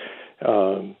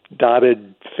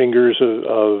dotted fingers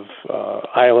of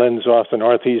islands off the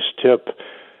northeast tip,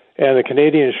 and the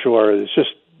Canadian shore is just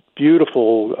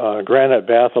beautiful granite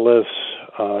batholiths.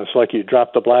 It's like you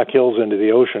drop the Black Hills into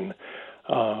the ocean.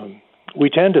 We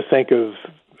tend to think of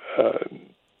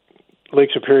Lake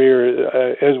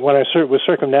Superior as when I was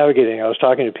circumnavigating, I was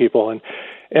talking to people,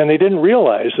 and they didn't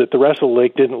realize that the rest of the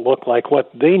lake didn't look like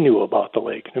what they knew about the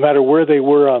lake. No matter where they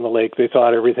were on the lake, they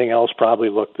thought everything else probably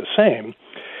looked the same.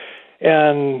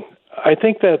 And I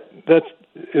think that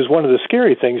is one of the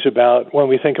scary things about when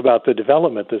we think about the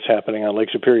development that's happening on Lake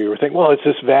Superior. We think, well, it's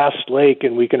this vast lake,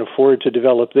 and we can afford to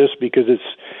develop this because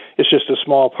it's just a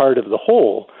small part of the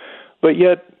whole. But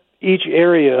yet, each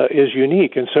area is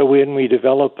unique, and so when we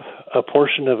develop a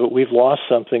portion of it, we've lost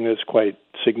something that's quite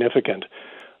significant.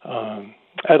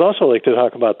 I'd also like to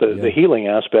talk about the healing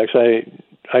aspects.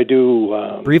 I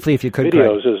do briefly, if you could,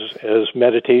 videos as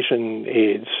meditation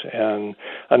aids, and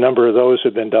a number of those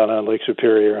have been done on Lake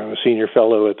Superior. I'm a senior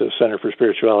fellow at the Center for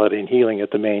Spirituality and Healing at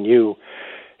the Maine U,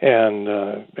 and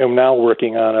I'm now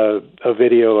working on a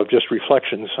video of just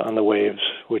reflections on the waves,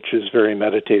 which is very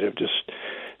meditative, just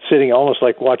sitting almost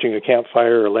like watching a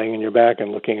campfire or laying on your back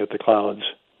and looking at the clouds.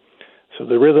 So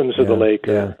the rhythms of the lake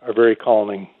are very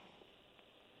calming.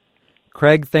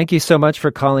 Craig, thank you so much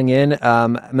for calling in.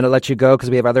 I'm going to let you go because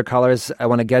we have other callers I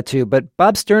want to get to. But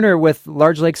Bob Sterner with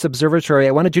Large Lakes Observatory,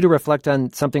 I wanted you to reflect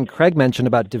on something Craig mentioned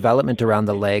about development around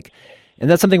the lake. And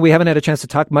that's something we haven't had a chance to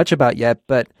talk much about yet.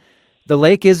 But the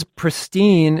lake is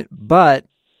pristine, but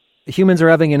humans are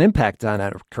having an impact on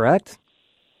it, correct?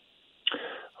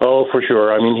 Oh, for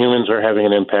sure. I mean, humans are having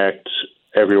an impact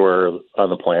everywhere on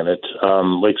the planet.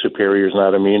 Lake Superior is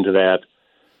not immune to that.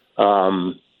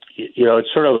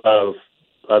 It's sort of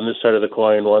on this side of the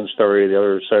coin, one story, the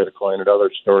other side of the coin,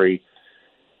 another story.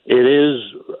 It is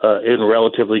in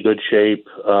relatively good shape,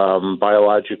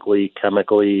 biologically,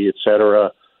 chemically, et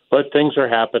cetera. But things are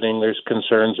happening. There's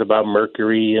concerns about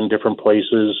mercury in different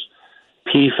places.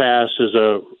 PFAS is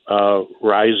a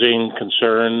rising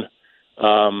concern.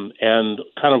 And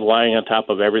kind of lying on top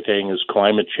of everything is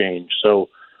climate change. So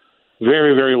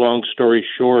very, very long story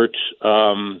short,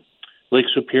 Lake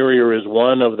Superior is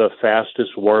one of the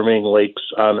fastest warming lakes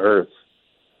on Earth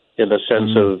in the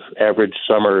sense of average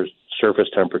summer surface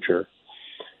temperature.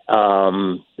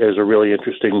 There's a really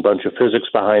interesting bunch of physics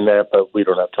behind that, but we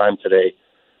don't have time today.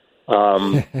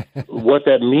 What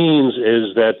that means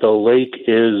is that the lake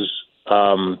is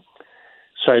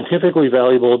scientifically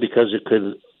valuable because it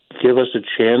could give us a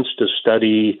chance to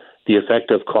study the effect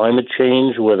of climate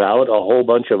change without a whole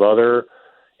bunch of other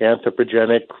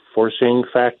anthropogenic forcing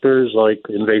factors like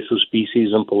invasive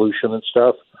species and pollution and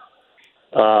stuff.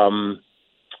 But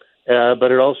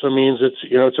it also means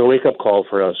it's a wake-up call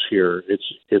for us here.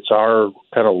 It's our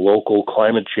kind of local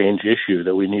climate change issue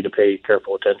that we need to pay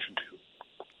careful attention to.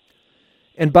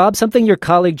 And Bob, something your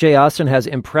colleague Jay Austin has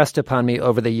impressed upon me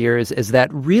over the years is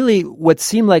that really what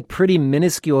seem like pretty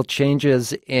minuscule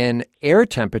changes in air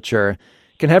temperature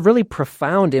can have really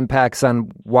profound impacts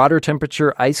on water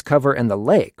temperature, ice cover, and the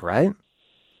lake, right?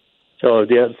 Oh,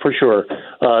 yeah, for sure.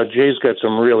 Jay's got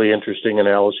some really interesting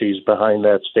analyses behind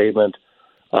that statement.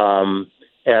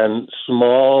 And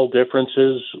small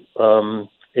differences in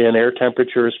air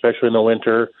temperature, especially in the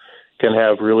winter, can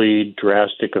have really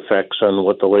drastic effects on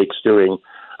what the lake's doing.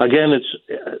 Again,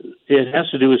 it has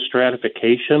to do with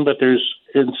stratification, but there's,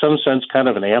 in some sense, kind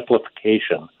of an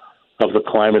amplification of the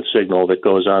climate signal that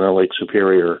goes on in Lake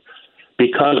Superior.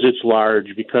 Because it's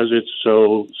large, because it's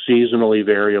so seasonally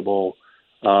variable,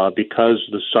 because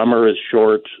the summer is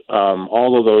short,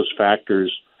 all of those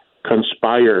factors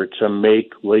conspire to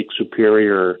make Lake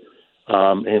Superior,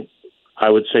 I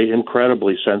would say,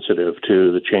 incredibly sensitive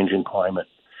to the changing climate.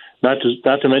 Not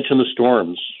to mention the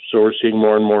storms. So we're seeing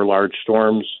more and more large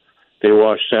storms. They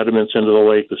wash sediments into the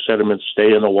lake. The sediments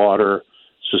stay in the water,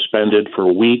 suspended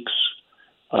for weeks.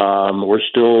 We're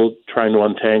still trying to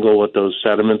untangle what those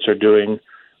sediments are doing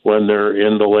when they're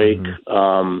in the lake.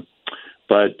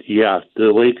 But yeah,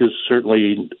 the lake is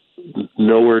certainly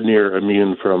nowhere near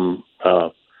immune from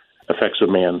effects of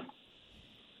man.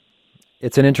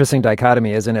 It's an interesting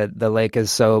dichotomy, isn't it? The lake is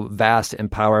so vast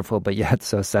and powerful, but yet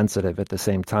so sensitive at the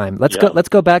same time. Let's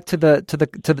go back to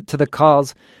the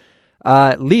calls.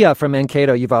 Leah from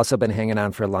Mankato, you've also been hanging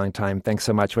on for a long time. Thanks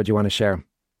so much. What do you want to share?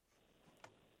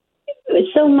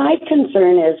 So my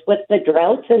concern is with the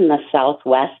droughts in the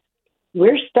Southwest,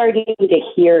 we're starting to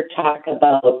hear talk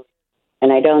about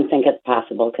And I don't think it's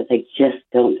possible because I just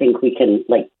don't think we can,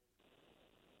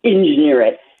 engineer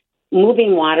it.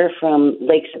 Moving water from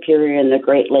Lake Superior and the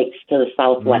Great Lakes to the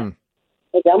southwest,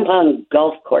 to dump on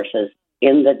golf courses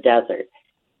in the desert.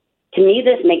 To me,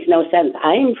 this makes no sense.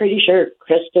 I am pretty sure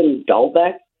Kristen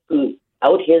Dolbeck, who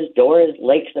out his door is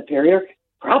Lake Superior,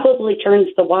 probably turns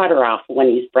the water off when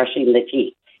he's brushing the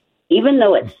teeth. Even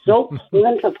though it's so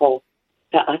plentiful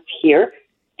to us here,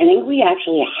 I think we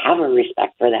actually have a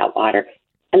respect for that water,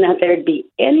 and that there'd be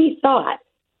any thought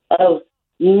of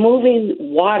moving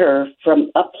water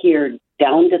from up here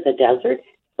down to the desert.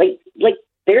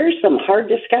 There's some hard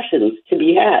discussions to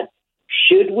be had.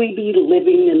 Should we be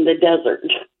living in the desert?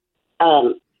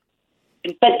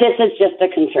 But this is just a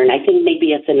concern. I think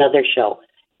maybe it's another show.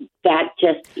 That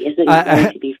just isn't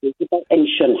going to be feasible and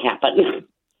shouldn't happen.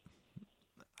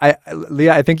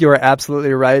 Leah, I think you are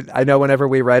absolutely right. I know whenever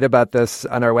we write about this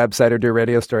on our website or do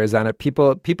radio stories on it,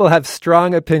 people have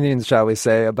strong opinions, shall we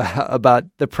say, about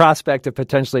the prospect of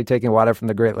potentially taking water from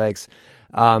the Great Lakes.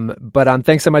 But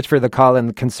thanks so much for the call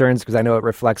and concerns, because I know it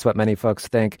reflects what many folks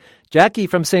think. Jackie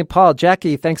from St. Paul.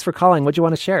 Jackie, thanks for calling. What do you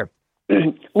want to share?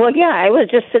 Well, yeah, I was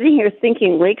just sitting here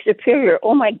thinking Lake Superior,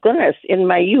 oh my goodness, in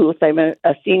my youth, I'm a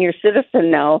senior citizen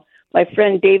now. My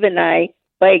friend Dave and I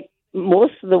biked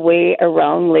most of the way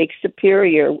around Lake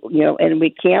Superior, and we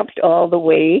camped all the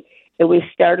way, and we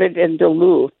started in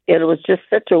Duluth. And it was just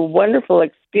such a wonderful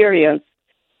experience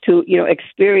to,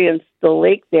 experience the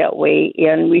lake that way.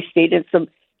 And we stayed at some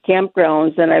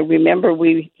campgrounds, and I remember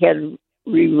we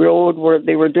rode where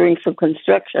they were doing some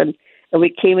construction, and we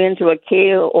came into a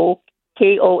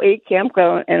KOA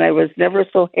campground, and I was never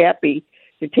so happy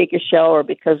to take a shower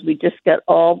because we just got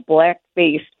all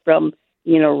black-faced from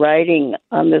riding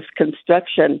on this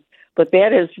construction. But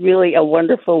that is really a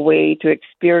wonderful way to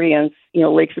experience,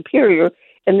 Lake Superior.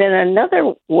 And then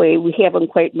another way we haven't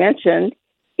quite mentioned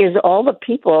is all the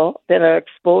people that are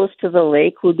exposed to the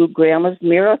lake who do Grandma's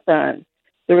Marathon.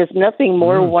 There is nothing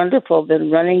more wonderful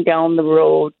than running down the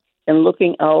road and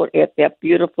looking out at that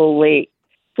beautiful lake.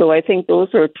 So I think those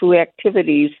are two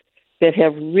activities that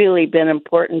have really been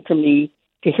important to me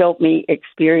to help me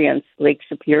experience Lake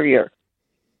Superior.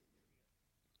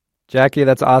 Jackie,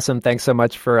 that's awesome. Thanks so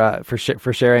much for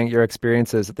sharing your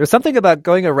experiences. There's something about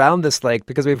going around this lake,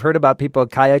 because we've heard about people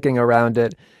kayaking around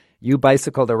it. You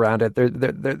bicycled around it.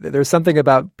 There's something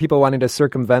about people wanting to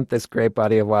circumvent this great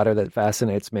body of water that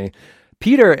fascinates me.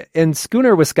 Peter in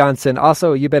Schooner, Wisconsin.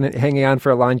 Also, you've been hanging on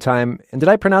for a long time. And did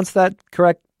I pronounce that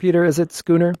correct, Peter? Is it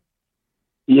Schooner?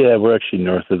 Yeah, we're actually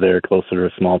north of there, closer to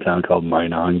a small town called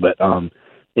Minong. But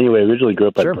anyway, I originally grew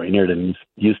up at Brainerd and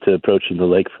used to approaching the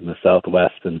lake from the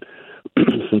southwest. And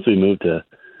since we moved to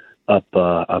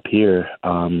up here,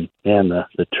 and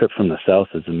the trip from the south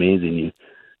is amazing.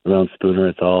 Around Spooner,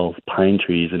 it's all pine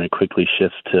trees, and it quickly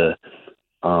shifts to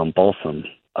balsam,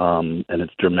 and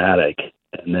it's dramatic.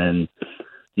 And then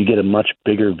you get a much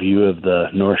bigger view of the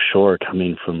North Shore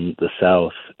coming from the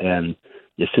south. And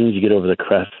as soon as you get over the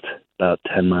crest, about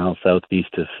 10 miles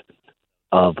southeast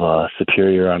of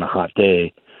Superior on a hot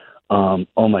day,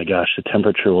 oh my gosh, the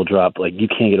temperature will drop. You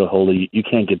can't get you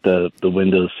can't get the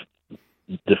windows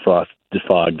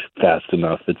defogged fast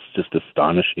enough. It's just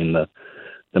astonishing, the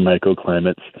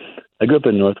microclimates. I grew up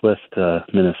in northwest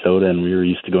Minnesota, and we were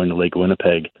used to going to Lake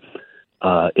Winnipeg.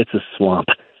 It's a swamp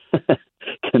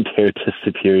compared to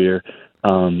Superior.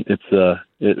 It's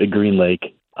a green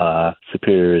lake.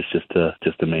 Superior is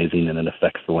just amazing, and it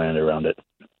affects the land around it.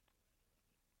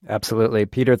 Absolutely.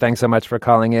 Peter, thanks so much for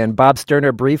calling in. Bob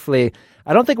Sterner, briefly,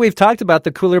 I don't think we've talked about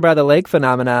the cooler by the lake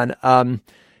phenomenon.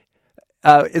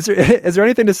 Is there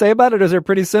anything to say about it, or is it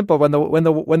pretty simple? When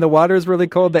the water is really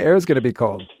cold, the air is going to be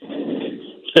cold.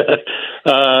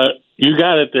 You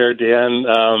got it there, Dan.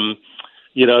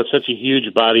 It's such a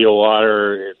huge body of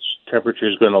water. Its temperature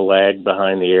is going to lag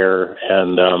behind the air,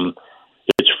 and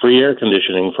it's free air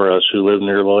conditioning for us who live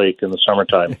near the lake in the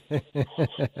summertime.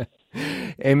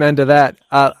 Amen to that.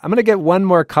 I'm going to get one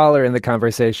more caller in the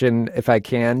conversation, if I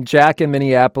can. Jack in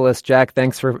Minneapolis. Jack,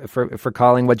 thanks for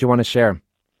calling. What do you want to share?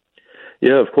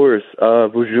 Yeah, of course.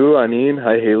 Bonjour, Anine.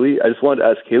 Hi, Haley. I just wanted to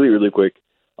ask Haley really quick.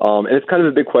 And it's kind of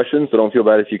a big question, so don't feel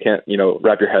bad if you can't,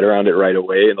 wrap your head around it right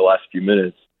away in the last few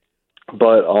minutes.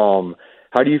 But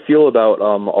how do you feel about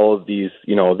all of these,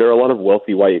 there are a lot of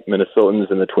wealthy white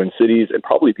Minnesotans in the Twin Cities and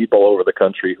probably people all over the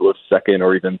country who have second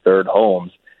or even third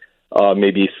homes,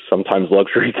 maybe sometimes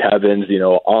luxury cabins,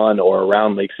 on or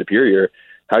around Lake Superior.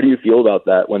 How do you feel about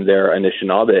that when they're in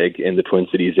Anishinaabe in the Twin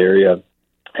Cities area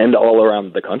and all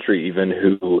around the country even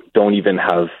who don't even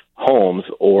have homes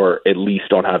or at least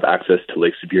don't have access to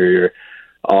Lake Superior,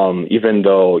 even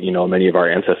though, many of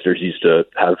our ancestors used to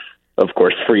have of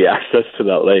course, free access to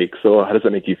that lake. So how does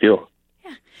that make you feel?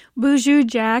 Bonjour,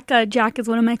 Jack. Jack is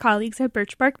one of my colleagues at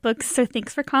Birch Bark Books, so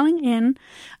thanks for calling in.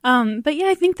 But yeah,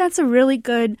 I think that's a really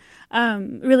good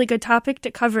topic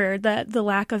to cover, the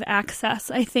lack of access.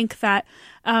 I think that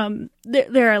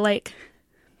there are like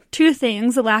two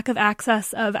things: the lack of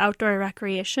access of outdoor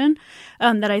recreation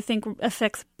that I think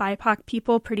affects BIPOC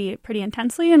people pretty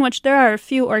intensely, in which there are a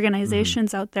few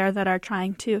organizations out there that are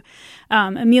trying to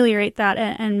ameliorate that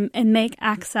and make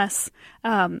access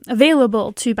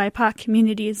available to BIPOC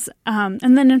communities.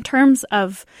 And then in terms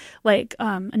of like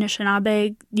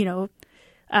Anishinaabe,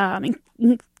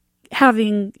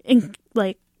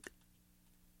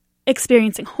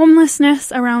 experiencing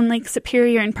homelessness around Lake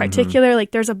Superior in particular,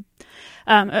 like there's a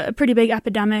pretty big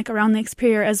epidemic around Lake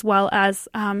Superior, as well as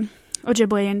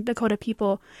Ojibwe and Dakota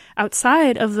people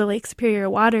outside of the Lake Superior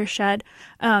watershed.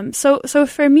 So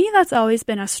for me, that's always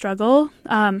been a struggle,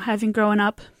 having grown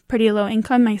up pretty low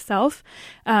income myself,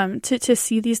 to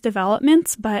see these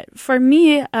developments. But for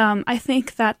me, I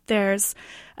think that there's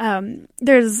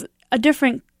a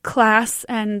different class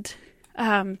and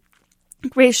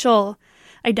racial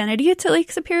identity to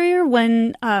Lake Superior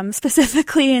when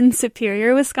specifically in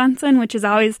Superior, Wisconsin, which is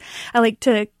always, I like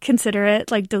to consider it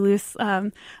like Duluth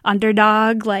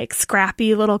underdog, like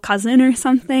scrappy little cousin or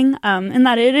something, and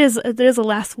that it is a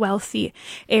less wealthy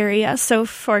area. So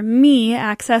for me,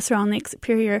 access around Lake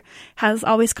Superior has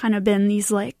always kind of been these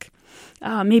like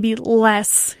maybe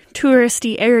less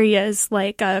touristy areas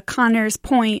like Connors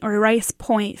Point or Rice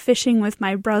Point, fishing with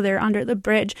my brother under the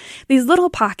bridge. These little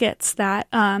pockets that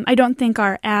I don't think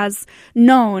are as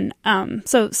known.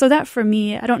 So that for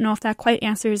me, I don't know if that quite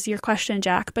answers your question,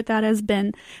 Jack, but that has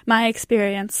been my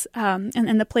experience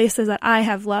and the places that I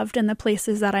have loved and the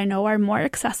places that I know are more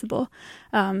accessible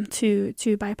to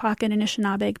BIPOC and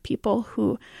Anishinaabe people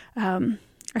who are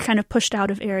kind of pushed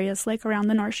out of areas like around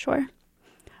the North Shore.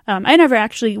 I never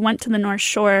actually went to the North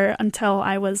Shore until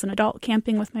I was an adult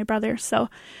camping with my brother. So,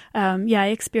 I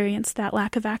experienced that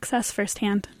lack of access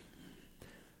firsthand.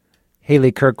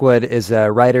 Haley Kirkwood is a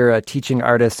writer, a teaching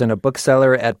artist, and a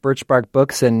bookseller at Birch Bark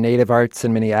Books and Native Arts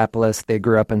in Minneapolis. They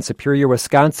grew up in Superior,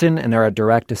 Wisconsin, and are a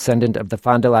direct descendant of the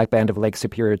Fond du Lac Band of Lake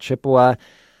Superior Chippewa.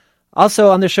 Also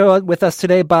on the show with us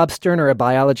today, Bob Sterner, a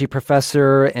biology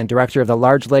professor and director of the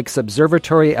Large Lakes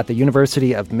Observatory at the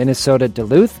University of Minnesota,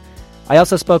 Duluth. I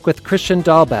also spoke with Christian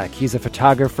Dahlbeck. He's a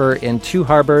photographer in Two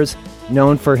Harbors,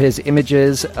 known for his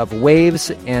images of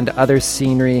waves and other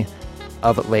scenery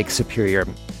of Lake Superior.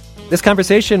 This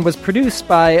conversation was produced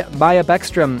by Maya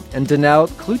Beckstrom and Danelle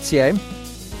Cloutier.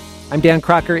 I'm Dan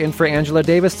Crocker in for Angela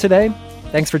Davis today.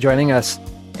 Thanks for joining us,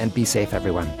 and be safe,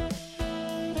 everyone.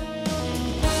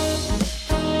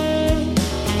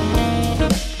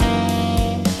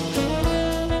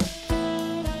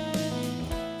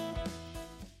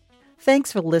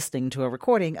 Thanks for listening to a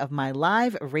recording of my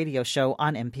live radio show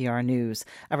on NPR News.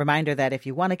 A reminder that if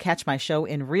you want to catch my show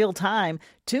in real time,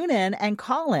 tune in and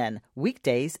call in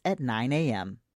weekdays at 9 a.m.